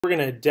We're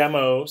going to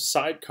demo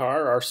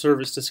Sidecar, our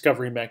service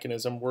discovery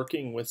mechanism,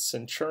 working with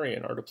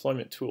Centurion, our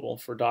deployment tool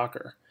for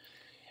Docker.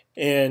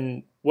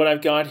 And what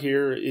I've got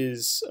here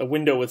is a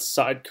window with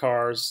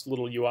Sidecar's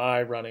little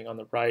UI running on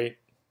the right.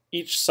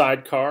 Each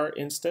Sidecar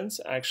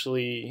instance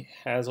actually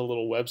has a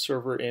little web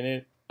server in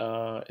it.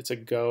 It's a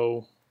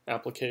Go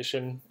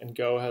application, and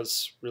Go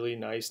has really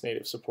nice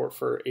native support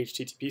for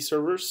HTTP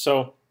servers.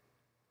 So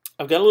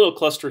I've got a little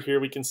cluster here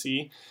we can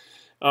see.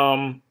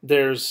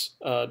 There's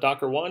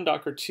Docker 1,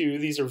 Docker 2.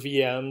 These are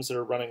VMs that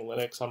are running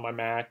Linux on my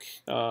Mac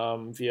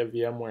via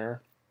VMware.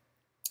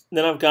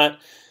 Then I've got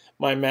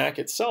my Mac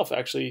itself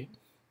actually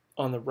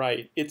on the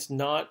right. It's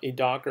not a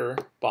Docker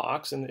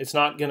box, and it's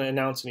not going to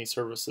announce any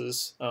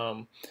services.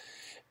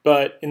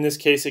 But in this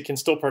case, it can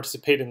still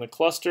participate in the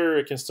cluster.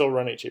 It can still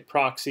run HA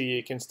proxy.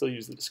 It can still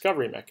use the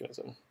discovery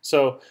mechanism.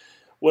 So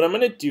what I'm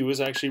going to do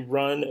is actually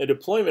run a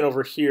deployment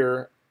over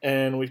here.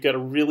 And we've got a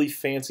really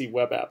fancy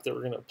web app that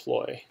we're going to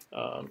deploy.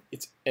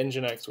 It's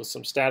Nginx with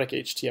some static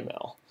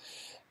HTML.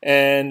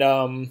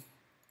 And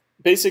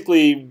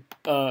basically,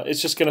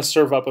 it's just going to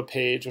serve up a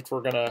page, which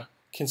we're going to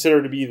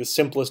consider to be the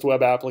simplest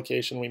web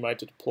application we might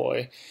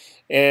deploy.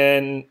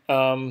 And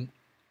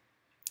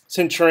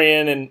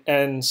Centurion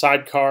and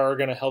Sidecar are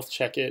going to health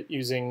check it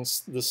using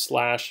the /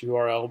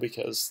 URL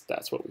because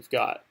that's what we've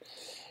got.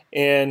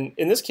 And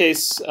in this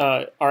case,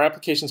 our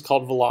application is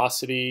called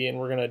Velocity, and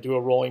we're going to do a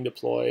rolling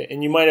deploy.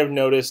 And you might have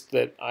noticed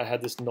that I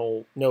had this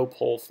no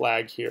poll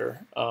flag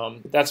here.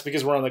 That's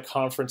because we're on the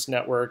conference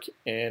network,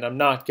 and I'm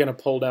not going to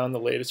pull down the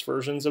latest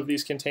versions of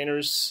these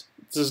containers.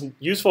 This is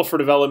useful for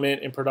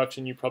development. In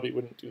production, you probably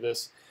wouldn't do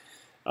this,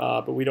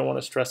 but we don't want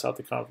to stress out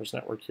the conference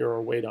network here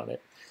or wait on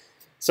it.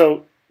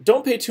 So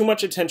don't pay too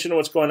much attention to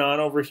what's going on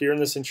over here in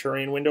the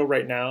Centurion window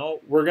right now.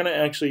 We're going to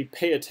actually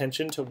pay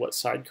attention to what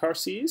Sidecar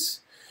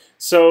sees.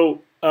 So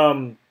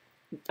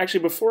actually,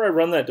 before I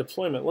run that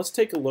deployment, let's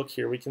take a look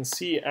here. We can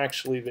see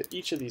actually that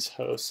each of these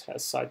hosts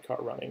has Sidecar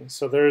running.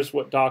 So there's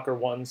what Docker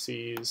 1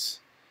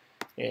 sees,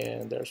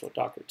 and there's what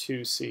Docker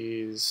 2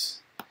 sees,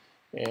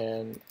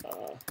 and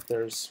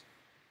there's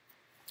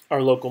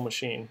our local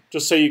machine,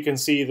 just so you can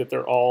see that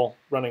they're all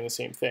running the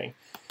same thing.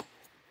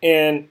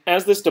 And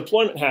as this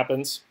deployment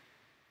happens,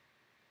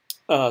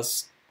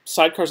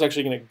 Sidecar is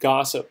actually going to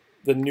gossip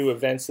the new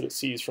events that it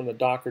sees from the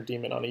Docker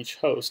daemon on each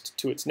host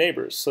to its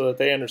neighbors so that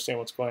they understand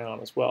what's going on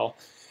as well.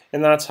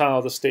 And that's how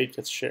the state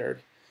gets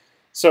shared.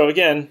 So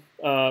again,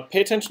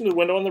 pay attention to the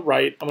window on the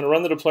right. I'm going to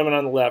run the deployment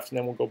on the left, and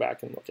then we'll go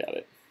back and look at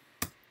it.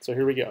 So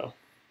here we go.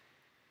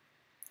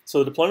 So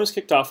the deployment's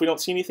kicked off. We don't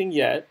see anything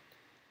yet.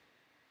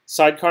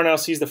 Sidecar now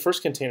sees the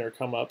first container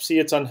come up. See,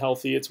 it's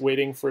unhealthy. It's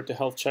waiting for it to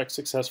health check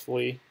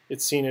successfully.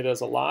 It's seen it as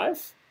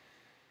alive.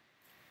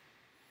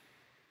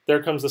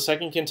 There comes the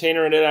second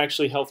container, and it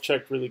actually health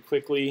checked really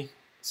quickly,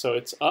 so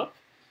it's up.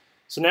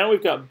 So now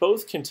we've got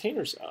both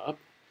containers up.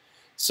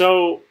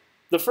 So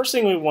the first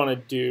thing we want to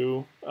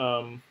do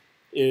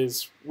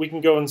is we can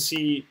go and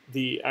see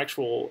the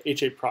actual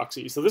HA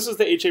proxy. So this is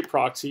the HA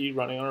proxy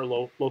running on our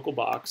local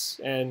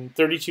box, and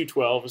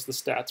 3212 is the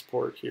stats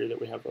port here that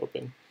we have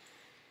open.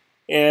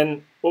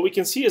 And what we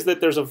can see is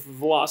that there's a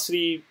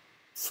Velocity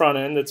front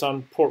end that's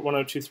on port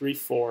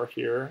 10234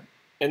 here.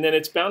 And then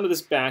it's bound to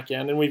this back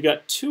end, and we've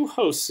got two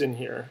hosts in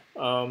here.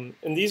 And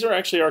these are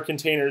actually our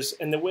containers.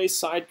 And the way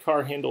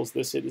Sidecar handles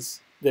this is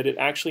that it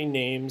actually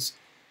names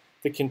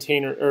the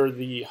container or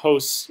the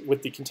hosts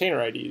with the container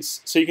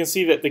IDs. So you can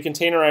see that the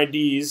container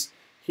IDs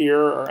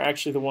here are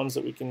actually the ones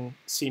that we can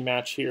see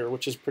match here,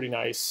 which is pretty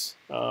nice.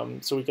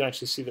 So we can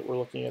actually see that we're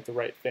looking at the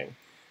right thing.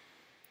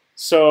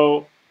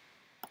 So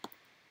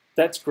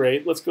that's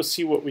great. Let's go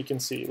see what we can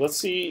see. Let's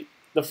see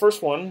the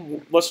first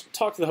one. Let's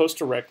talk to the host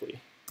directly.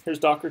 Here's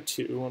Docker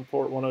 2 on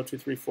port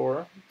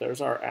 10234.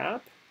 There's our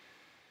app.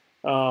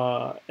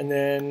 And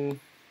then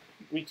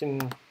we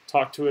can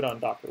talk to it on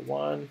Docker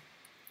 1.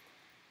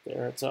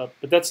 There, it's up.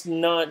 But that's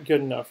not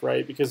good enough,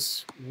 right?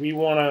 Because we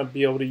want to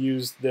be able to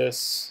use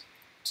this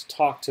to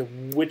talk to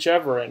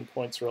whichever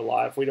endpoints are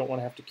alive. We don't want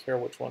to have to care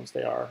which ones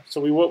they are.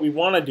 So what we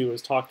want to do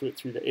is talk to it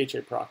through the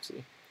HA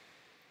proxy.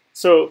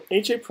 So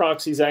HA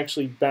proxy is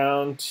actually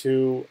bound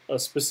to a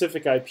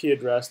specific IP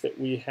address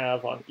that we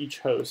have on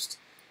each host.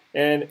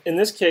 And in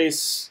this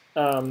case,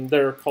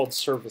 they're called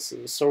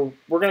services. So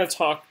we're going to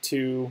talk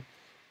to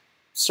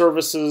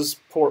services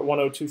port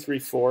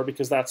 10234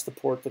 because that's the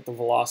port that the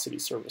Velocity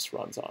service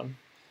runs on.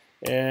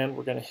 And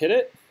we're going to hit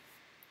it.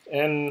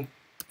 And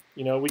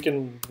you know, we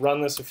can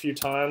run this a few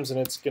times, and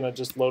it's going to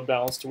just load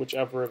balance to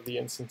whichever of the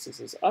instances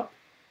is up.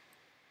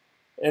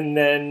 And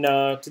then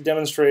to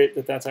demonstrate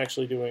that that's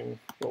actually doing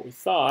what we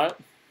thought,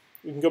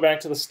 we can go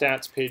back to the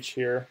stats page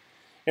here,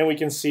 and we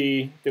can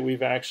see that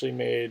we've actually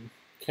made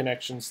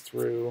connections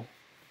through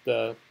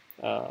the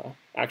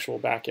actual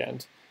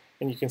backend,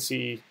 and you can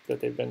see that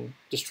they've been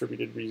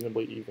distributed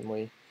reasonably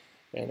evenly,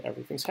 and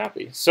everything's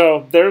happy.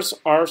 So there's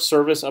our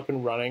service up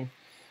and running.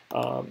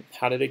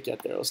 How did it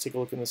get there? Let's take a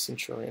look in the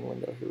Centurion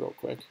window here real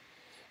quick.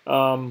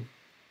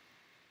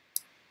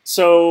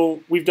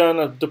 So we've done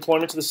a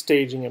deployment to the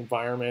staging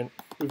environment.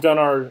 We've done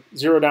our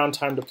zero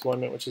downtime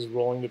deployment, which is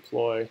rolling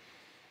deploy.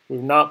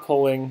 We're not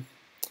pulling.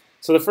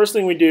 So the first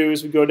thing we do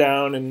is we go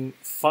down and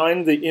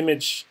find the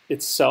image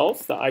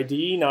itself, the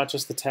ID, not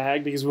just the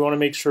tag, because we want to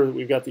make sure that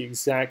we've got the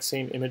exact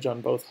same image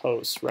on both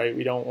hosts, right?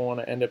 We don't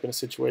want to end up in a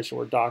situation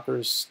where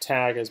Docker's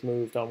tag has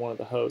moved on one of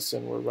the hosts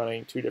and we're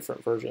running two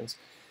different versions.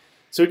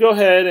 So we go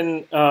ahead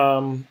and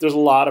there's a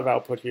lot of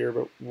output here,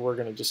 but we're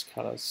going to just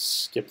kind of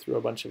skip through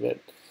a bunch of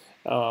it.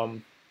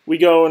 We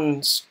go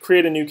and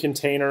create a new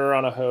container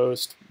on a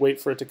host, wait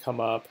for it to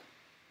come up.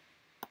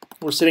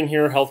 We're sitting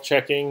here health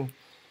checking.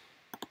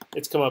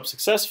 It's come up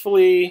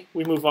successfully.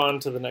 We move on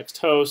to the next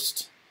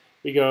host.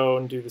 We go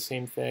and do the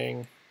same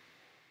thing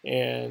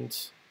and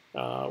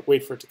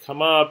wait for it to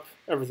come up.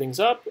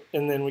 Everything's up,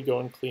 and then we go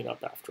and clean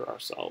up after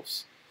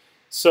ourselves.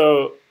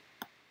 So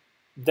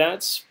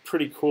that's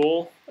pretty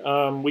cool.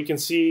 We can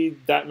see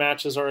that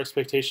matches our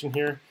expectation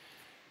here.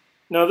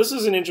 Now, this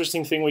is an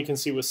interesting thing we can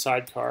see with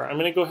Sidecar. I'm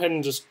going to go ahead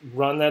and just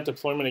run that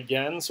deployment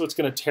again. So it's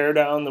going to tear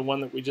down the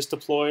one that we just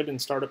deployed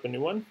and start up a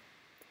new one.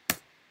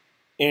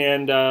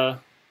 And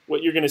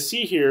what you're going to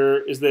see here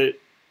is that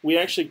we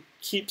actually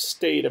keep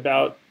state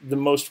about the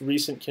most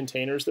recent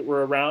containers that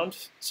were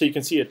around. So you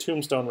can see a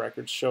tombstone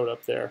record showed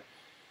up there.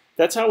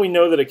 That's how we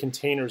know that a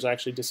container has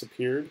actually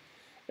disappeared.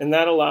 And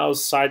that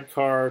allows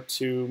Sidecar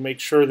to make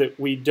sure that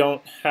we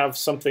don't have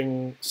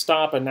something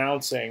stop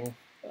announcing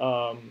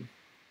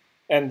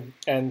and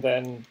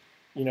then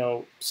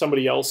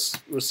somebody else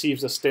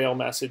receives a stale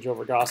message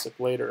over gossip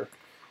later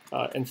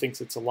and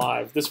thinks it's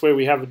alive. This way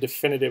we have a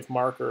definitive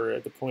marker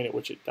at the point at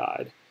which it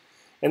died.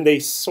 And they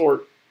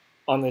sort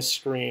on this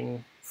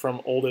screen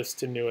from oldest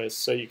to newest,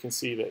 so you can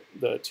see that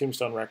the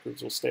tombstone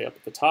records will stay up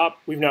at the top.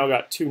 We've now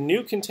got two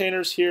new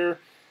containers here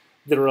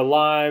that are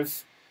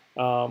alive,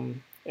 we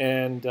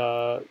can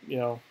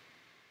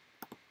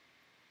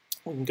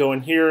go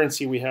in here and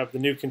see we have the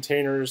new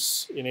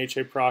containers in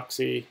HA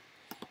proxy,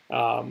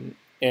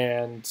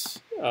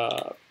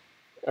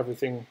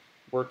 everything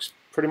works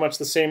pretty much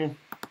the same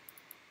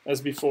as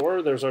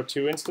before. There's our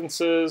two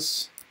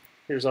instances.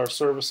 Here's our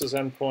services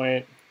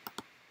endpoint.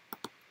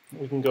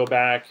 We can go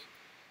back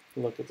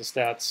and look at the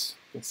stats.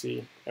 You can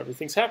see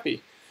everything's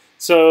happy.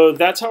 So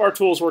that's how our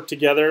tools work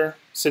together.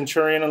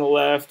 Centurion on the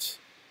left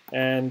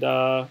and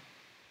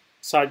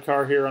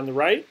Sidecar here on the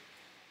right.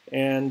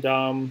 And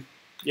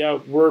yeah,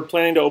 we're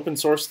planning to open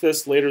source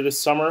this later this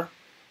summer.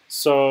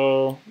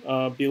 So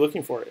be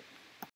looking for it.